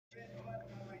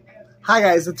Hi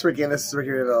guys, it's Ricky and this is Ricky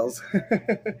Reveals.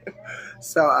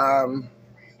 so,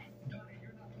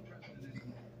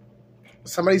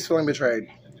 somebody's feeling betrayed.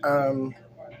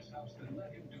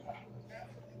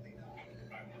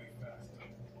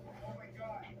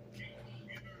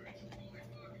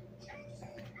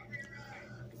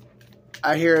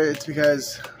 I hear it's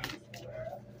because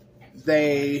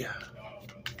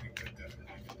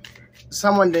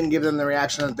someone didn't give them the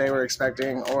reaction that they were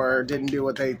expecting or didn't do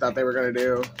what they thought they were going to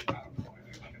do.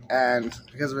 And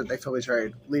because of it, they feel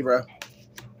betrayed. Libra.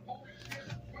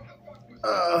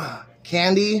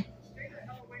 Candy.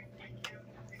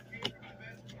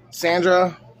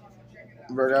 Sandra.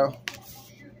 Virgo.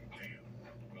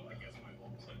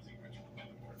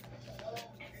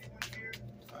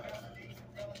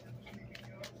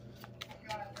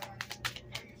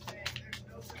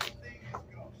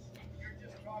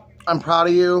 I'm proud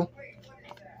of you.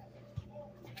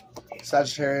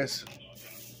 Sagittarius.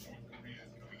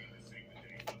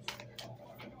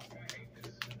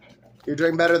 You're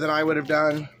doing better than I would have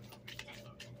done.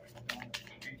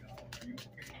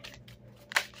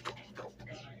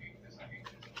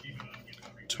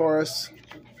 Taurus.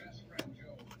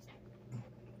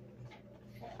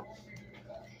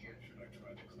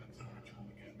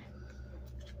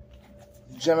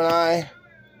 Gemini.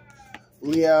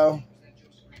 Leo.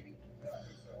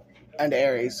 And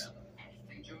Aries.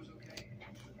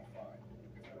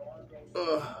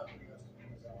 Ugh.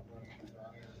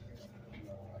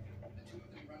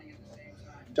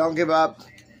 Don't give up.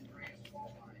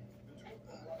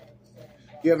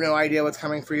 You have no idea what's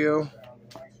coming for you.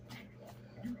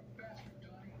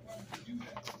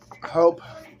 Hope.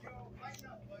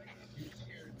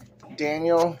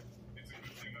 Daniel.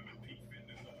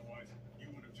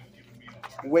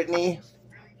 Whitney.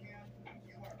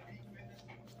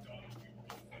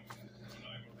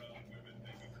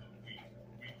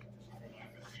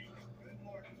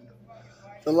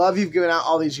 The love you've given out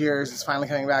all these years is finally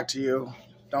coming back to you.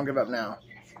 Don't give up now.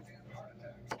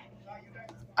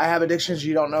 I have addictions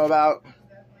you don't know about.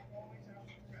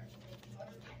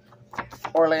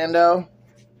 Orlando.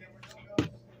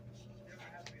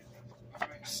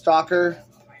 Stalker.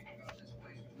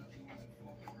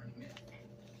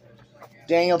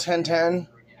 Daniel 1010.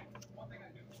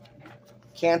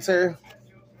 Cancer.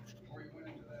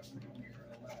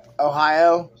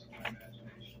 Ohio.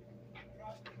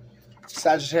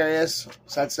 Sagittarius.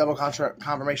 So that's double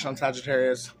confirmation on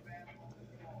Sagittarius.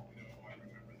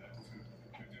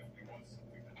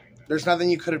 There's nothing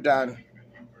you could have done.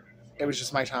 It was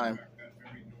just my time.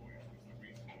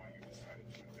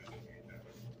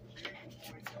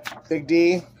 Big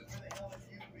D.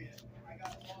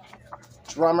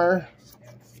 Drummer.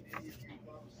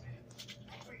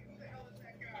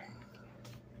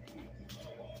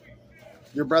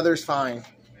 Your brother's fine.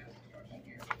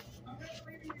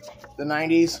 The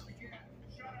 90s.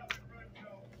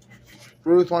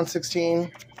 Ruth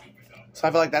 116. So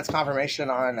I feel like that's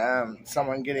confirmation on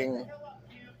someone getting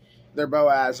their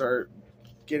Boaz or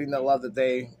getting the love that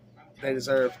they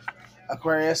deserve.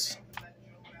 Aquarius.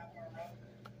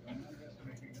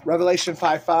 Revelation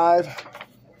 5:5.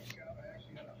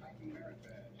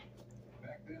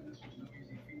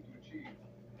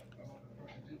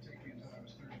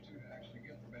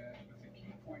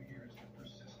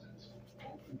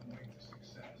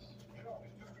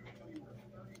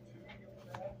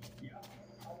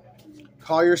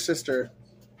 Call your sister.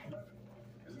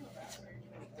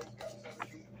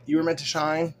 You were meant to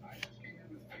shine.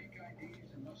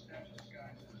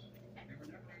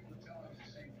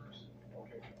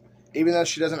 Even though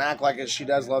she doesn't act like it, she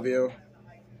does love you.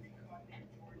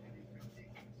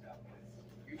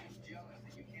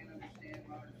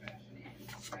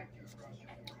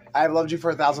 I have loved you for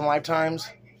 1,000 lifetimes.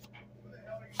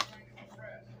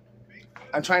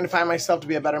 I'm trying to find myself to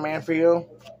be a better man for you.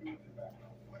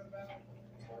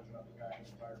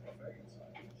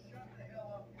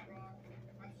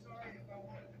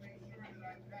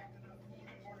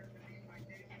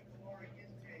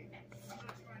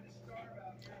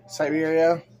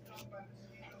 Siberia.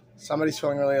 Somebody's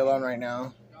feeling really alone right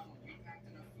now.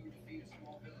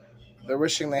 They're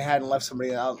wishing they hadn't left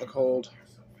somebody out in the cold.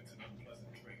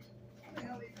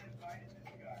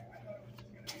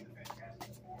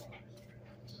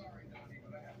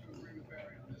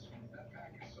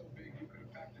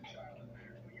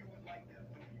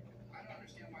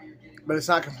 But it's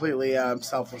not completely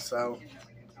selfless, so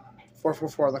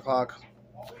 4:44 on the clock.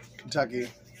 Kentucky.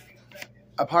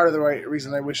 A part of the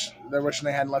reason they're wishing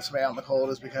they hadn't left somebody out in the cold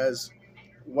is because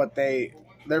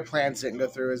their plans didn't go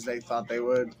through as they thought they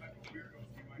would.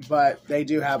 But they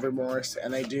do have remorse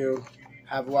and they do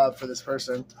have love for this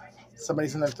person.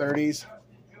 Somebody's in their 30s.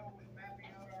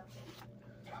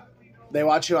 They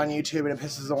watch you on YouTube and it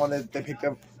pisses the one that they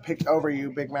picked over you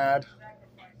big mad.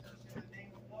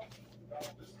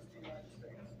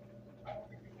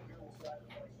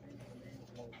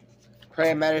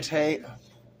 Pray and meditate.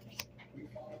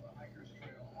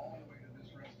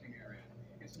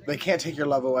 They can't take your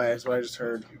love away, is what I just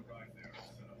heard.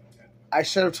 I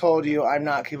should have told you I'm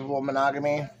not capable of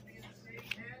monogamy.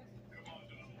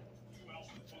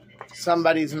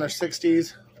 Somebody's in their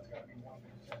 60s.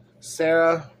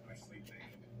 Sarah.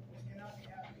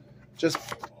 Just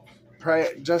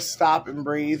pray. Just stop and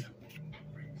breathe.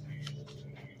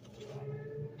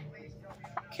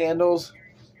 Candles.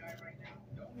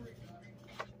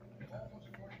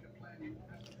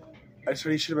 I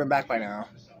swear he should have been back by now.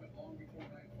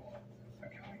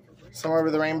 Somewhere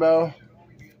over the rainbow.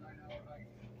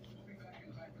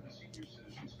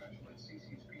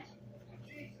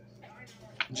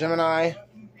 Gemini.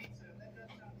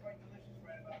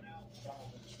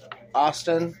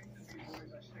 Austin.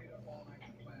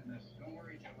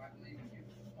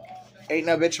 Ain't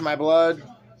no bitch in my blood.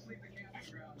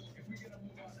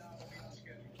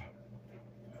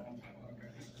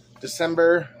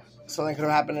 December. Something could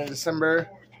have happened in December.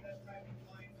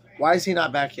 Why is he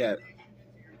not back yet?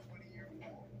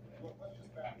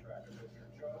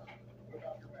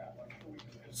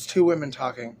 It's two women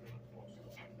talking.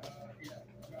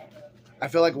 I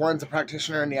feel like one's a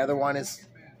practitioner and the other one is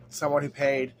someone who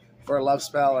paid for a love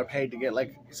spell or paid to get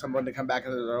like someone to come back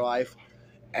into their life,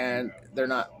 and they're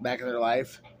not back in their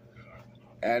life,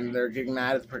 and they're getting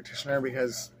mad at the practitioner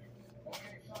because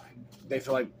they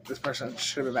feel like this person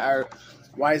should have been back. Or,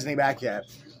 why isn't he back yet?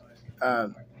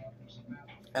 And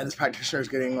this practitioner is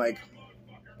getting like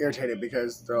irritated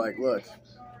because they're like, look,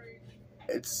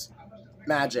 it's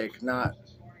magic, not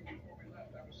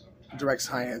direct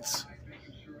science.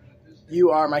 You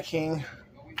are my king.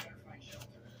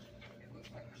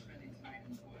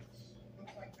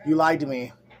 You lied to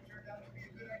me.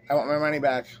 I want my money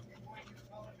back.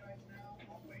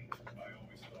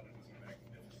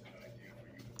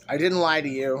 I didn't lie to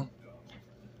you.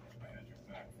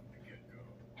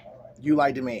 You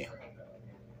lied to me.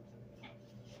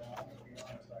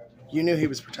 You knew he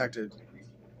was protected.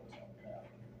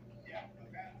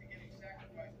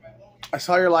 I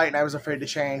saw your light and I was afraid to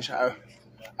change. I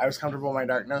was comfortable in my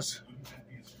darkness.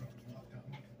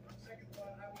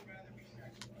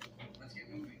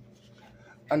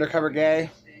 Undercover gay.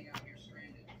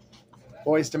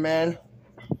 Boys to men.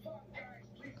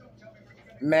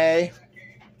 May.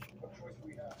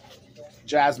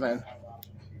 Jasmine.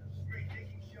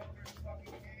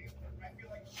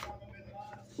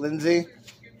 Lindsay.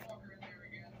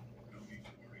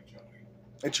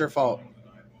 It's your fault.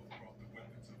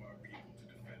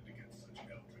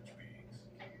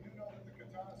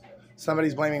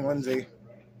 Somebody's blaming Lindsay.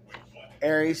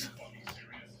 Aries.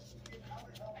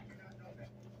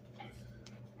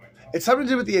 It's something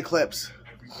to do with the eclipse.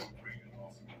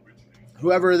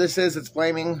 Whoever this is that's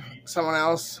blaming someone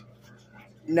else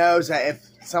knows that if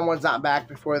someone's not back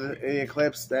before the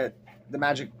eclipse, that the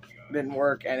magic didn't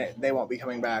work and they won't be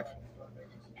coming back.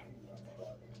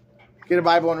 Get a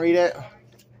Bible and read it.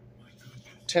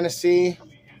 Tennessee.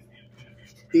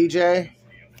 DJ.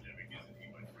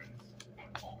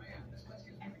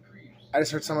 I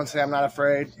just heard someone say I'm not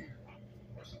afraid.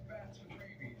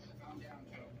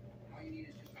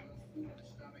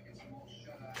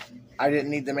 I didn't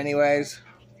need them anyways.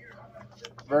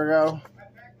 Virgo.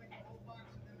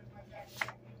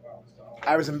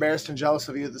 I was embarrassed and jealous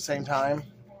of you at the same time.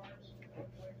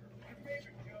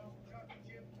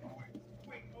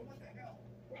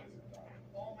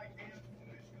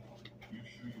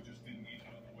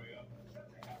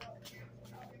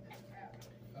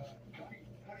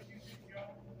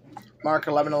 Mark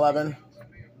 11:11.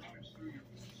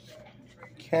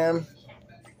 Kim.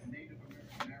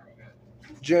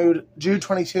 Jude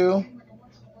 22.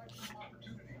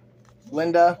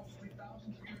 Linda.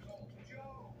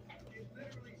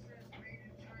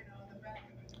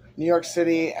 New York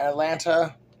City and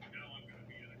Atlanta.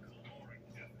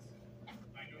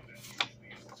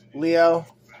 Leo.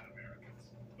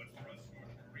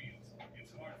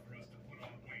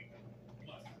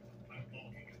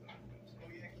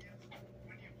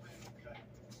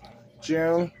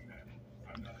 June.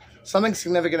 Something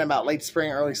significant about late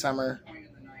spring, early summer.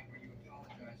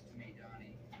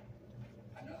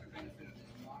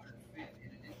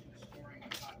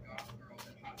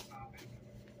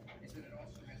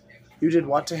 You did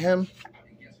what to him?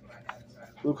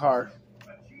 Blue card.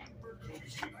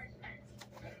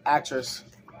 Actress.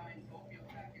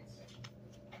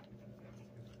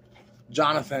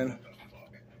 Jonathan.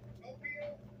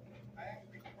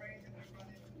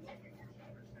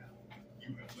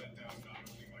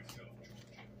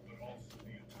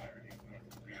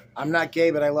 I'm not gay,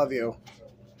 but I love you.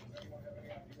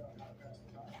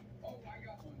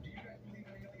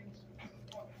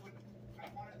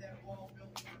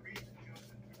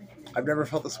 I've never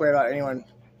felt this way about anyone.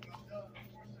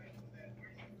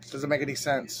 It doesn't make any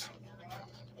sense.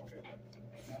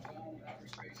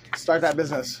 Start that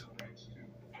business.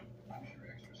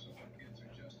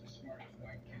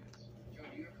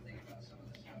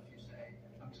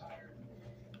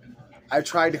 I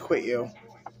tried to quit you,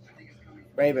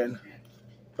 Raven,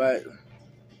 but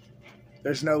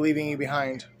there's no leaving you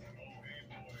behind.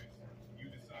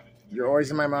 You're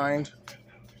always in my mind.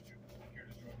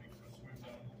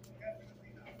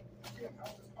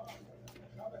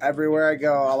 Everywhere I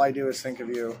go, all I do is think of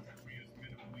you.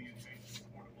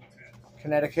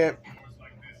 Connecticut,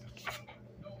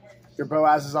 your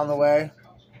Boaz is on the way.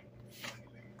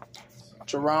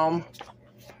 Jerome,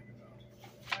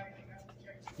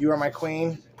 you are my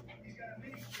queen.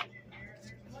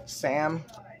 Sam,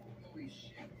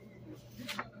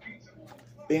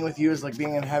 being with you is like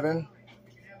being in heaven.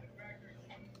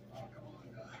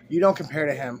 You don't compare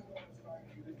to him.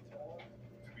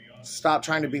 Stop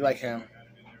trying to be like him.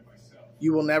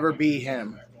 You will never be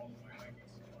him.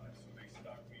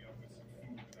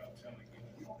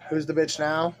 Who's the bitch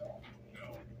now?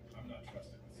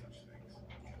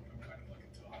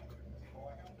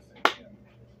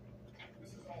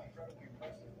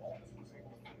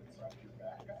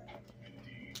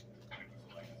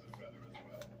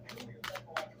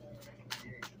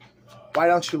 Why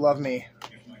don't you love me?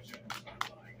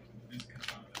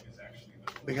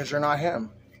 Because you're not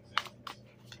him.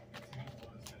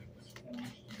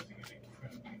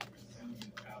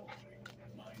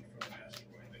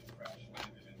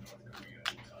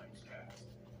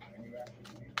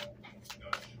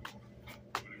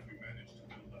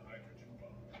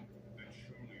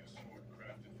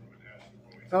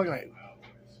 I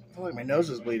feel like my nose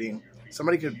is bleeding.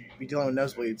 Somebody could be dealing with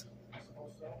nosebleeds.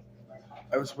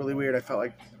 It was really weird.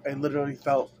 I literally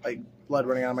felt like blood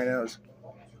running out of my nose.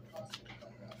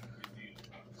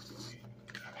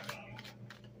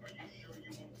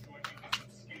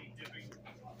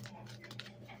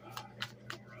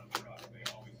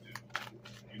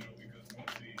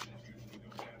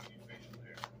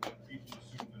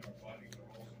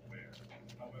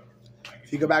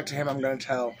 If you go back to him, I'm going to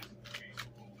tell.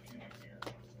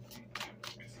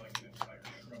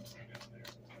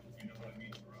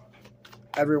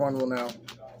 Everyone will know.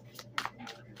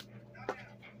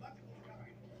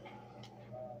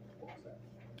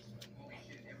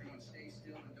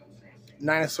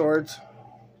 Nine of Swords.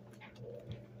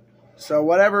 So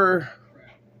whatever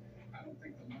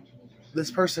this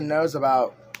person knows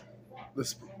about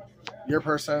this, your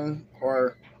person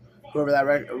or whoever that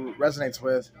resonates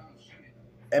with,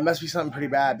 it must be something pretty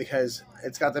bad because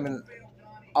it's got them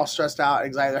all stressed out,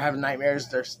 anxiety. They're having nightmares.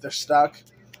 They're stuck.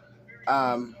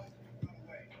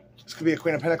 This could be a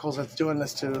Queen of Pentacles that's doing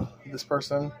this to this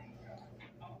person.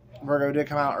 Virgo did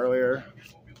come out earlier.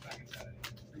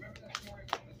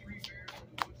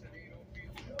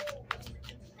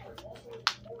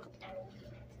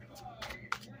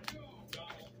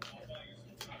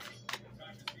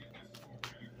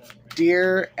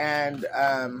 Deer and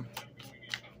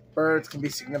birds can be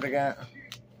significant.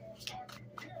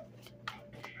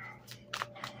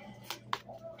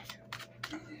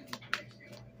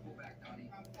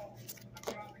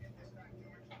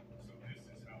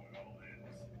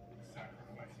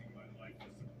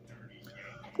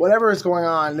 Whatever is going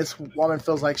on, this woman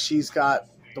feels like she's got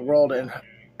the world in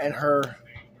her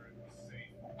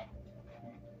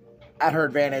at her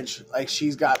advantage. Like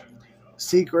she's got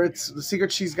secrets. The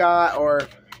secrets she's got or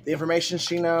the information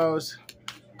she knows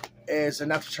is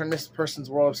enough to turn this person's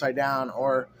world upside down,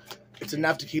 or it's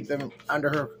enough to keep them under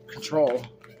her control,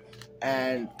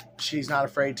 and she's not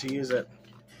afraid to use it.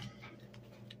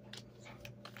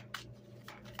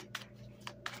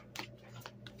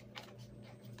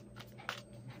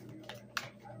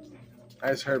 I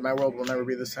just heard my world will never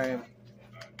be the same.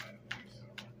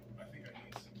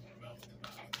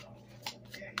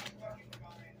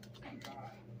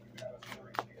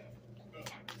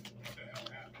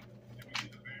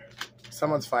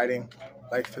 Someone's fighting,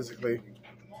 like physically,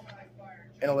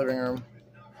 in a living room.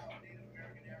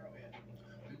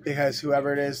 Because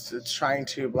whoever it is that's trying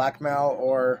to blackmail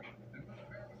or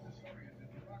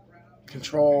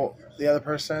control the other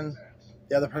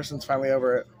person's finally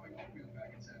over it.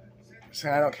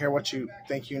 Saying, I don't care what you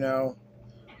think you know,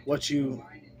 I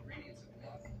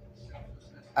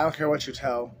don't care what you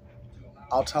tell.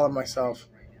 I'll tell him myself.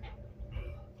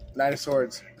 Knight of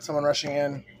Swords. Someone rushing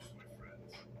in.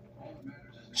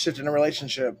 Shift in a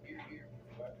relationship.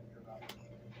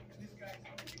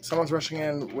 someone's rushing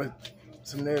in with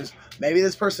some news. Maybe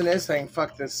this person is saying,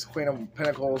 "Fuck this Queen of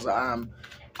Pentacles." I'm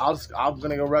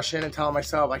gonna go rush in and tell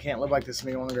myself I can't live like this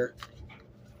any longer,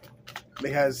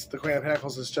 because the Queen of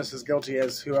Pentacles is just as guilty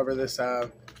as whoever this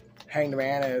Hanged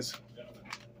Man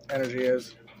energy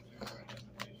is,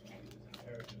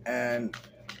 and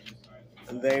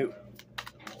they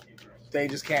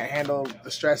just can't handle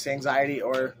the stress, anxiety,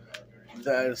 or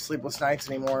the sleepless nights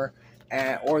anymore,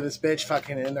 or this bitch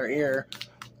fucking in their ear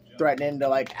threatening to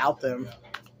like out them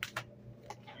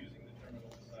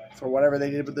for whatever they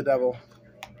did with the devil.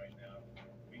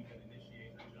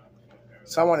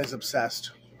 Someone is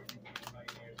obsessed,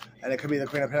 and it could be the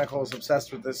Queen of Pentacles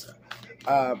obsessed with this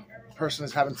person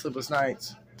is having sleepless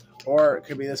nights, or it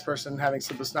could be this person having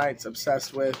sleepless nights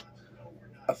obsessed with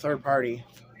a third party,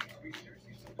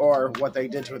 or what they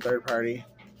did to a third party,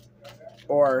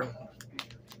 or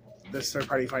this third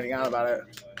party finding out about it.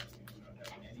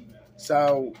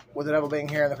 So, with the devil being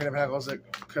here and the Queen of Pentacles, it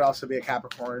could also be a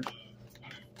Capricorn.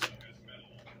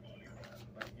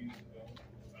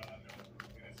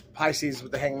 Pisces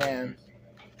with the Hanged Man.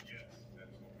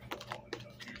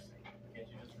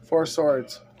 Four of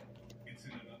Swords.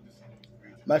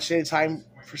 Much needed time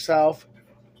for self.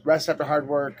 Rest after hard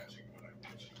work.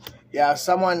 Yeah,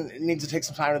 someone needs to take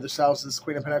some time to themselves. This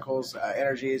Queen of Pentacles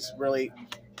energy is really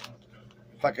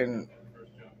fucking...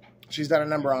 She's done a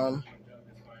number on them.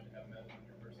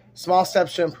 Small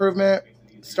steps to improvement.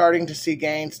 Starting to see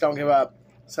gains. Don't give up.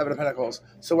 Seven of Pentacles.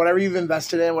 So whatever you've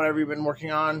invested in, whatever you've been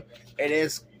working on,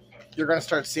 you're going to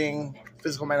start seeing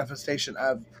physical manifestation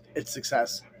of its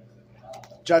success.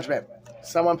 Judgment.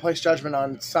 Someone placed judgment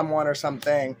on someone or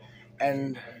something,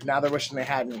 and now they're wishing they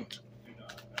hadn't.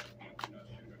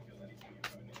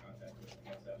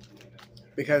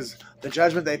 Because the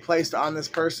judgment they placed on this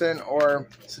person or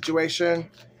situation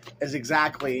is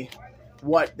exactly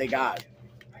what they got.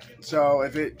 So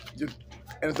if in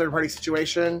a third party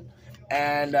situation,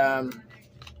 and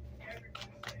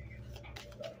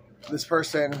this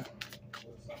person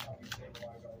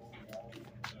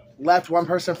left one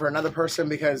person for another person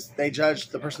because they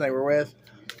judged the person they were with,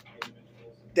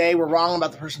 they were wrong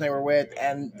about the person they were with,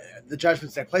 and the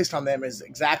judgments they placed on them is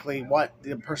exactly what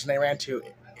the person they ran to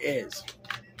is.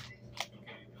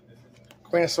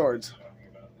 Queen of Swords.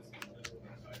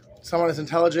 Someone is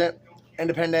intelligent,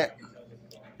 independent,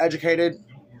 educated,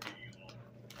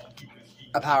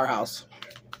 a powerhouse.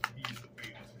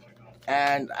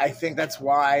 And I think that's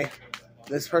why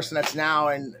this person that's now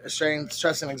in strain,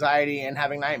 stress and anxiety and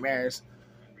having nightmares,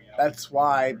 that's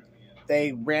why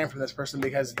they ran from this person,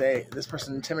 because this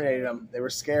person intimidated them. They were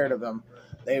scared of them.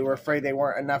 They were afraid they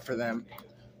weren't enough for them.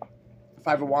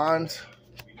 Five of Wands.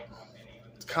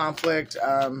 Conflict.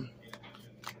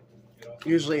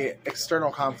 Usually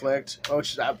external conflict,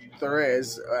 which there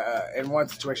is in one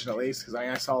situation at least, because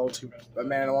I saw a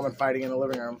man and a woman fighting in the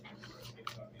living room.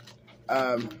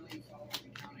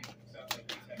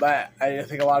 But I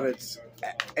think a lot of it's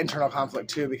internal conflict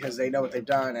too, because they know what they've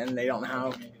done and they don't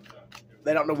know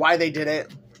why they did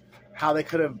it, how they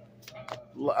could have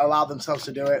allowed themselves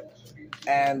to do it,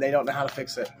 and they don't know how to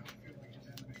fix it,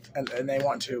 and they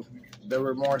want to. The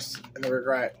remorse and the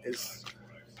regret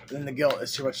and the guilt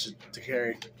is too much to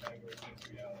carry.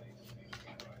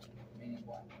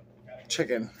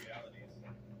 Chicken.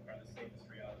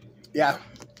 Yeah.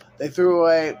 They threw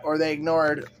away or they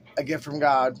ignored a gift from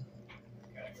God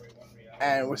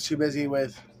and was too busy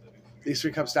with these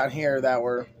three cups down here that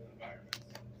were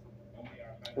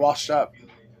washed up,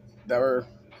 that were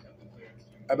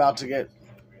about to get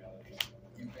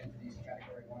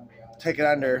taken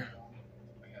under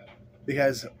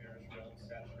because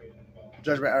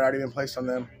judgment had already been placed on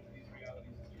them,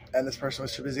 and this person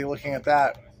was too busy looking at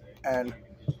that, and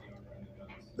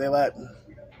they let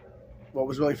what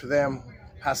was really for them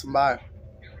pass them by.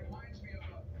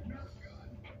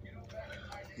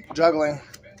 Juggling.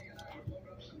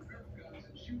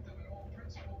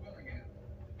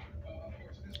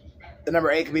 The number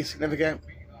 8 could be significant.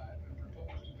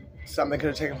 Something could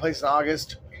have taken place in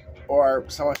August, or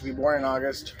someone could be born in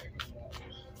August.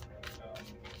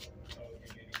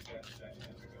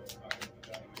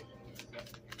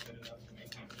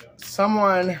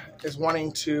 Someone is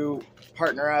wanting to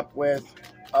partner up with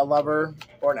a lover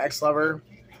or an ex-lover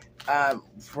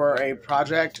for a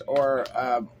project or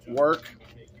work,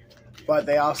 but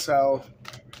they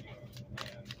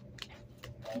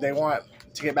want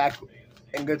to get back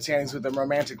in good standings with them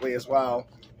romantically as well,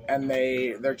 and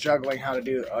they're juggling how they're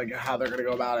going to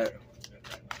go about it,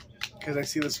 because they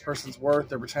see this person's worth,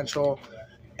 their potential,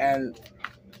 and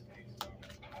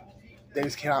they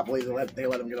just cannot believe they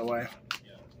let them get away.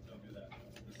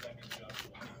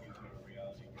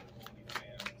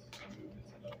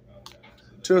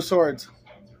 Two of Swords.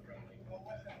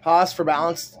 Pause for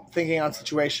balanced thinking on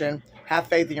situation. Have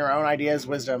faith in your own ideas,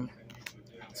 wisdom.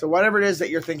 So whatever it is that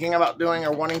you're thinking about doing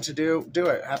or wanting to do, do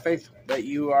it. Have faith that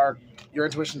your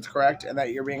intuition's correct and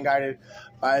that you're being guided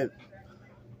by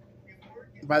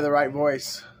the right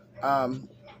voice.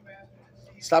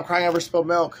 Stop crying over spilled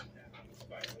milk.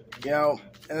 You know,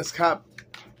 in this cup,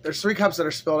 there's 3 cups that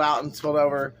are spilled out and spilled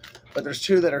over, but there's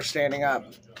 2 that are standing up.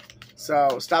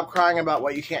 So stop crying about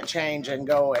what you can't change and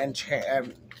go and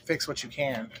fix what you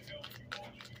can.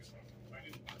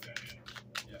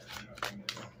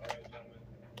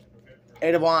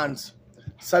 Eight of Wands.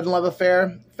 Sudden love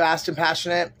affair, fast and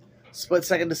passionate,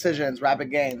 split-second decisions,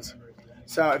 rapid gains.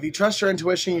 So if you trust your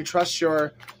intuition, you trust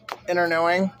your inner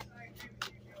knowing,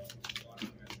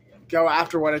 go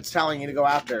after what it's telling you to go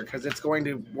after, because it's going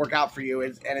to work out for you,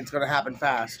 and it's going to happen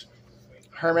fast.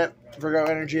 Hermit, Virgo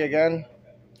energy again.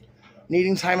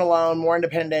 Needing time alone, more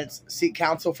independence, seek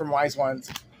counsel from wise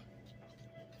ones.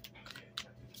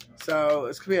 So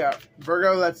this could be a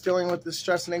Virgo that's dealing with the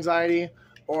stress and anxiety,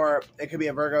 or it could be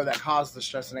a Virgo that caused the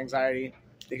stress and anxiety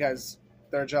because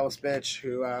they're a jealous bitch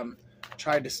who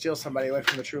tried to steal somebody away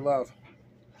from the true love.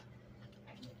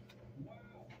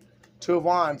 Two of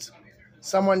Wands.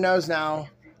 Someone knows now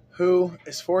who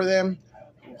is for them,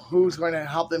 who's going to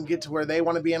help them get to where they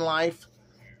want to be in life,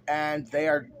 and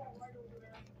they're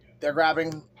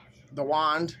grabbing the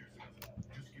wand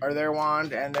or their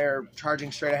wand and they're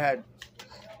charging straight ahead.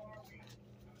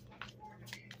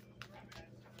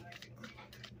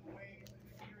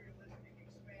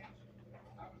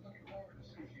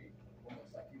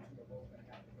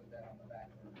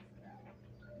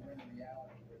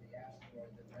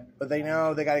 But they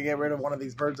know they got to get rid of one of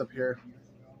these birds up here.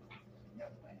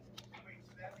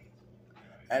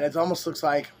 And it almost looks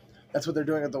like that's what they're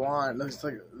doing with the wand. It looks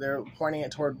like they're pointing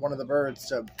it toward one of the birds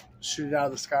to shoot it out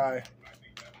of the sky.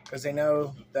 Because they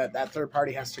know that that third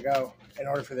party has to go in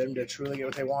order for them to truly get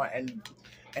what they want and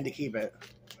to keep it.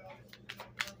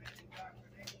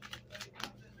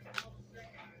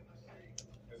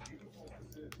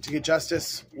 To get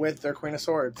justice with their Queen of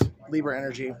Swords. Libra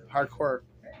energy. Hardcore.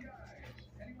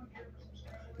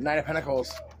 Knight of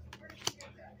Pentacles.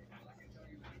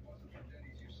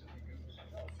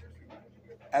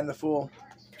 And the Fool.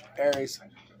 Aries.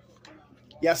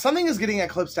 Yeah, something is getting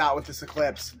eclipsed out with this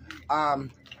eclipse.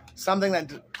 Something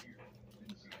that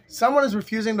someone is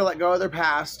refusing to let go of their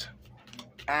past,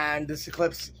 and this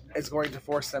eclipse is going to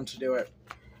force them to do it.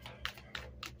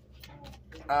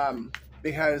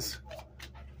 Because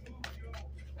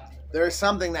there is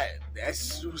something that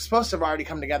is supposed to have already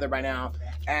come together by now,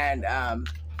 and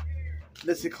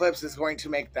this eclipse is going to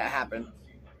make that happen.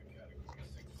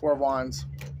 Four of Wands.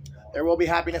 There will be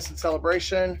happiness and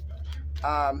celebration,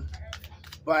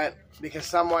 but because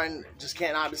someone just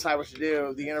cannot decide what to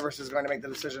do, the universe is going to make the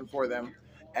decision for them.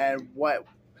 And what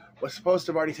was supposed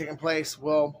to have already taken place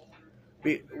will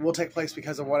take place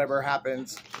because of whatever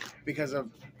happens, because of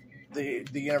the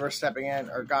universe stepping in,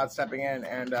 or God stepping in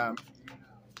and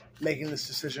making this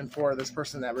decision for this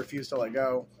person that refused to let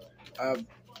go of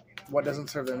what doesn't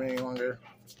serve them any longer.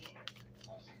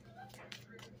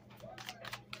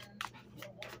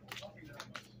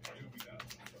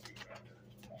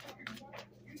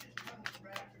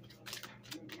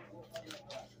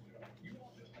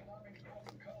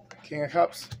 King of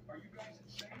Cups.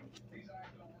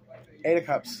 Eight of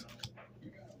Cups.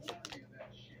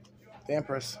 The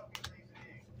Empress.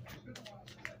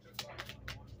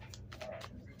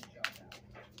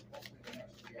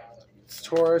 It's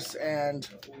Taurus and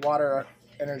water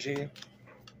energy.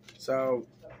 So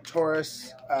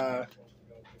Taurus,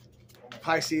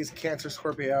 Pisces, Cancer,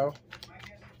 Scorpio.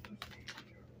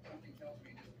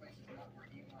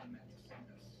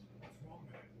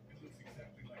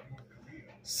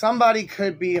 Somebody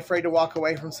could be afraid to walk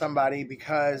away from somebody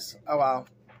because, oh wow,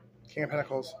 King of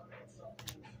Pentacles.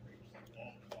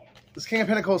 This King of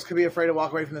Pentacles could be afraid to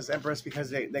walk away from this Empress because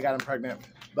they got him pregnant.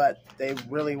 But they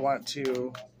really want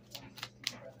to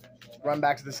run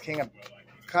back to this King of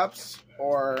Cups,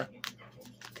 or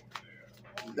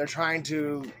they're trying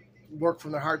to work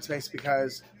from their heart space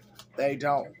because they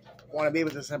don't want to be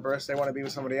with this Empress. They want to be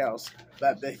with somebody else.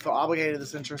 But they feel obligated to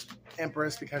this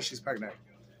Empress because she's pregnant.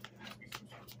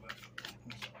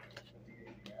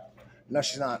 No,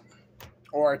 she's not.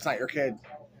 Or it's not your kid.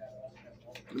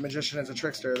 The Magician is a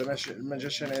trickster. The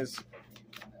Magician is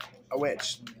a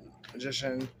witch. The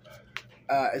Magician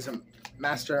is a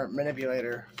master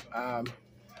manipulator.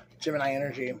 Gemini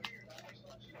energy.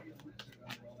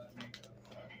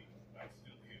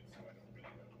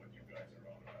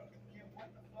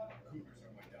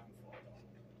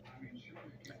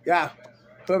 Yeah.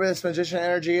 whoever this magician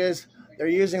energy is, they're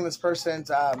using this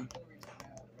person's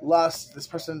lust, this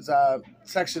person's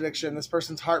sex addiction, this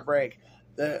person's heartbreak.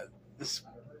 They're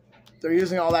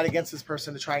using all that against this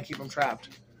person to try and keep them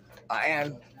trapped.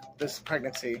 And this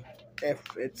pregnancy, if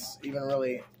it's even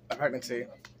really a pregnancy,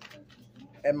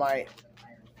 it might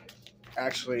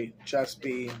actually just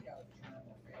be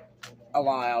a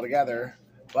lie altogether.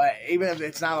 But even if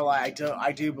it's not a lie,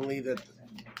 I do believe that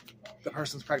the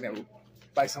person's pregnant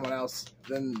by someone else.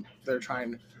 Then they're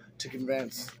trying to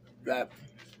convince that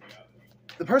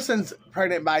the person's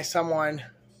pregnant by someone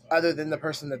other than the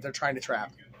person that they're trying to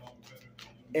trap.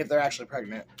 If they're actually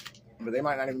pregnant, but they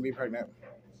might not even be pregnant.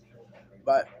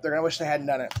 But they're gonna wish they hadn't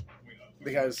done it,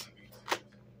 because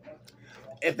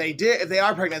if they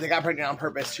are pregnant, they got pregnant on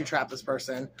purpose to trap this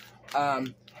person.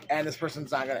 And this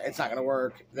person's it's not gonna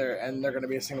work. They're gonna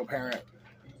be a single parent.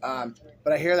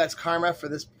 But I hear that's karma for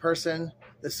this person,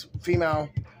 this female,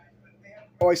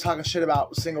 always talking shit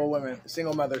about single women,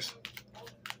 single mothers.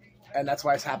 And that's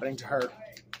why it's happening to her,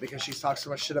 because she's talked so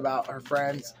much shit about her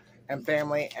friends and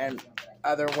family and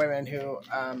other women who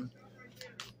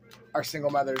are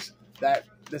single mothers, that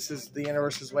this is the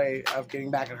universe's way of getting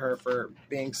back at her for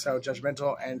being so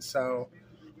judgmental and so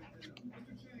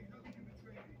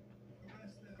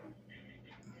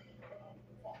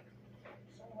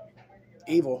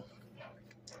evil.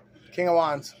 King of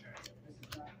Wands.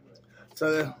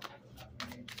 So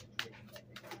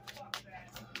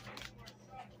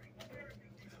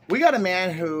we got a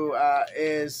man who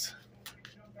is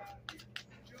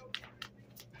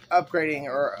upgrading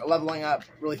or leveling up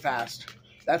really fast.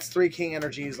 That's 3 king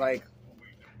energies, like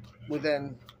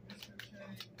within,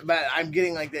 but I'm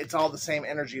getting like it's all the same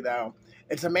energy though.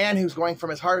 It's a man who's going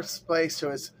from his heart's place to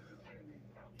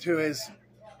his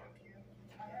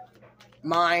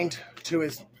mind to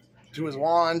his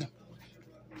wand.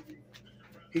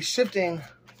 He's shifting.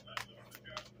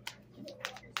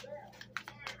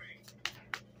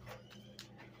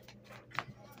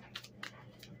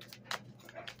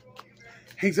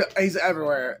 He's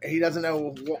everywhere. He doesn't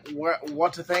know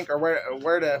what to think or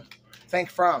where to think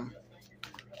from.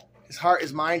 His heart,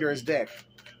 his mind, or his dick.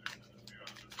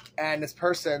 And this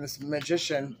person, this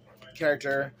magician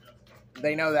character,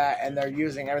 they know that, and they're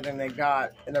using everything they've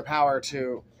got in their power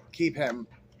to keep him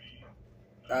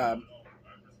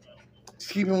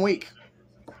weak,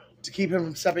 to keep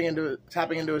him from tapping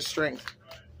into his strength.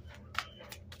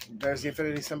 There's the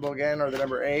infinity symbol again, or the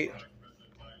number 8.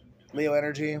 Leo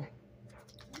energy.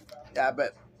 Yeah,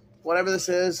 but whatever this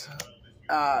is,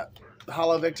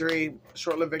 hollow victory,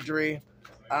 short-lived victory.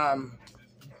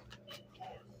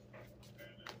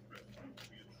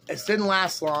 It didn't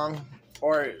last long,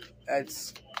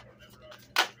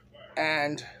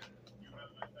 and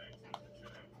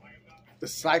the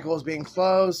cycle is being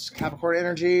closed. Capricorn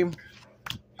energy,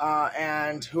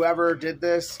 and whoever did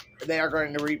this, they are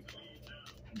going to reap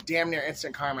damn near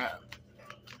instant karma.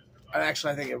 And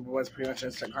actually, I think it was pretty much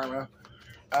instant karma.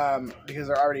 Because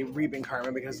they're already reaping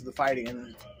karma because of the fighting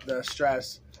and the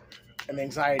stress and the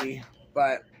anxiety,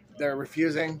 but they're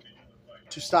refusing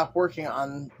to stop working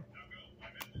on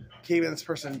keeping this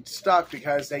person stuck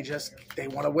because they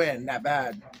want to win that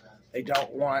bad. They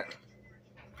don't want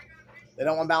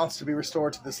balance to be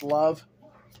restored to this love,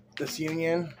 this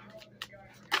union.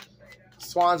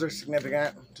 Swans are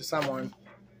significant to someone.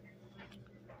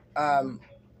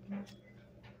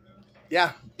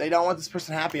 Yeah, they don't want this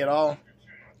person happy at all.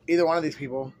 Either one of these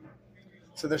people.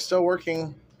 So they're still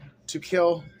working to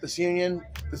kill this union,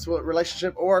 this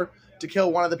relationship, or to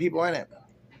kill one of the people in it.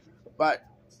 But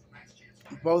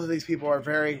both of these people are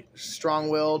very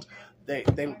strong-willed. Their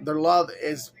love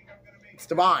it's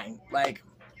divine. Like,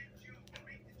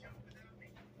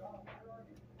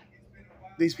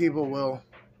 these people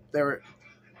they're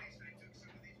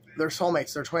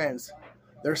soulmates, they're twins.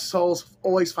 Their souls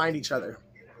always find each other.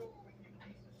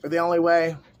 But the only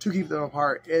way to keep them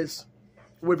apart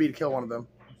would be to kill one of them.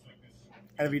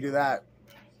 And if you do that,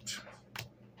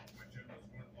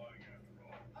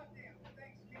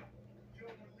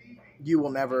 you will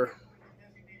never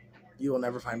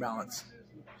find balance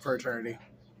for eternity.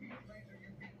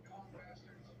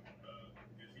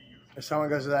 If someone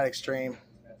goes to that extreme,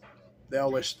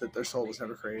 they'll wish that their soul was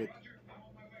never created.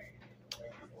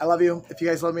 I love you. If you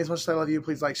guys love me as much as I love you,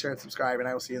 please like, share, and subscribe, and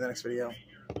I will see you in the next video.